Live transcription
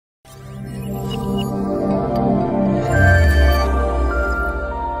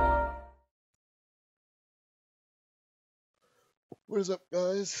What is up,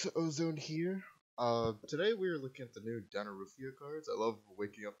 guys? Ozone here. Today we are looking at the new Dinorphia cards. I love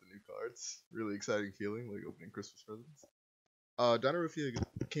waking up the new cards. Really exciting feeling, like opening Christmas presents. Dinorphia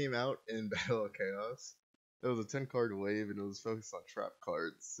came out in Battle of Chaos. It was a 10-card wave, and it was focused on trap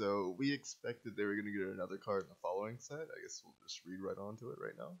cards. So we expected they were going to get another card in the following set. I guess we'll just read right on to it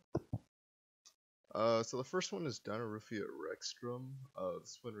right now. So the first one is Dinorphia Rexstrum.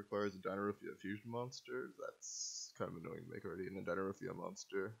 This one requires a Dinorphia fusion monster. That's kind of annoying to make already. And a Dinorphia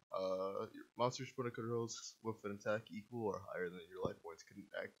monster. Your monster's opponent controls with an attack equal or higher than your life points can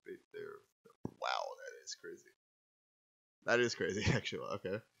activate their. Wow, that is crazy. That is crazy, actually.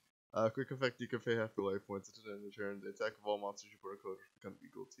 Okay. Quick effect: you can pay half your life points at the end of the turn. The attack of all monsters your opponent controls become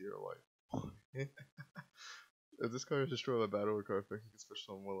equal to your life. If this card is destroyed by battle or card effect, you can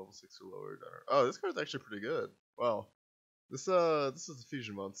special on one level 6 or lower. Oh, this card's actually pretty good. Wow. This is a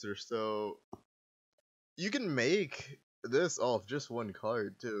fusion monster, so you can make this off just one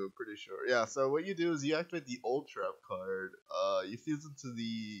card too, pretty sure. Yeah, so what you do is you activate the old trap card, you fuse into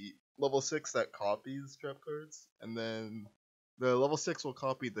the level 6 that copies trap cards, and then the level 6 will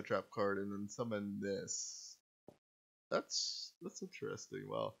copy the trap card and then summon this. That's interesting.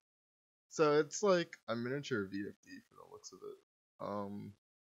 Wow. So it's like a miniature VFD for the looks of it.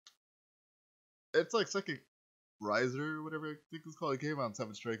 It's like Psychic Riser or whatever I think it's called. It came out in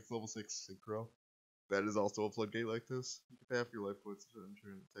 7 strength, level 6 synchro. That is also a floodgate like this. You can pay half your life points to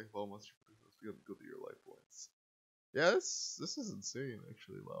enter and take all monster points to go to your life points. Yeah, this is insane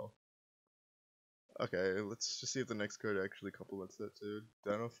actually. Wow. Okay, let's just see if the next card actually complements that too.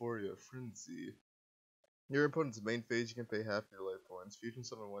 Dinorphia Frenzy. Your opponent's main phase, you can pay half your life points. Fusion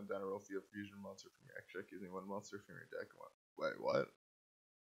summon one Dinorphia fusion monster from your action deck using one monster from your deck. Wait, what?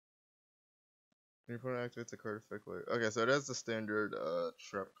 Your opponent activates a card effect like. Okay, so it has the standard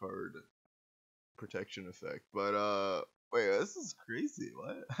trap card protection effect, but wait, this is crazy.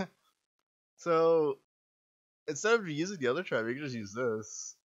 What? So instead of using the other trap, you can just use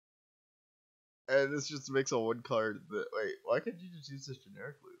this, and this just makes a one card. Wait, why can't you just use this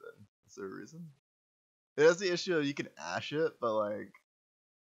generically then? Is there a reason? It has the issue of you can ash it, but like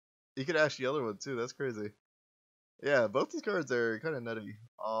you can ash the other one too. That's crazy. Yeah, both these cards are kind of nutty.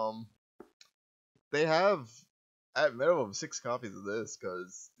 They have at minimum 6 copies of this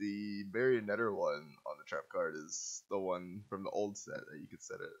because the Barry Netter one on the trap card is the one from the old set that you could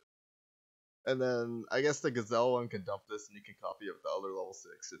set it. And then I guess the Gazelle one can dump this and you can copy up the other level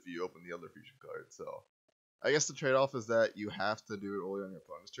 6 if you open the other fusion card. So I guess the trade-off is that you have to do it only on your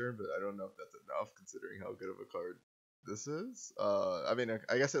opponent's turn, but I don't know if that's enough considering how good of a card this is. I mean,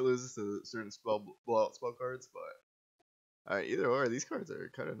 I guess it loses to certain blowout spell cards, but either or, these cards are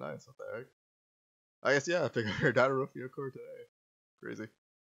kind of nice. What the heck? I guess, yeah, I picked up your Dinorphia card today. Crazy.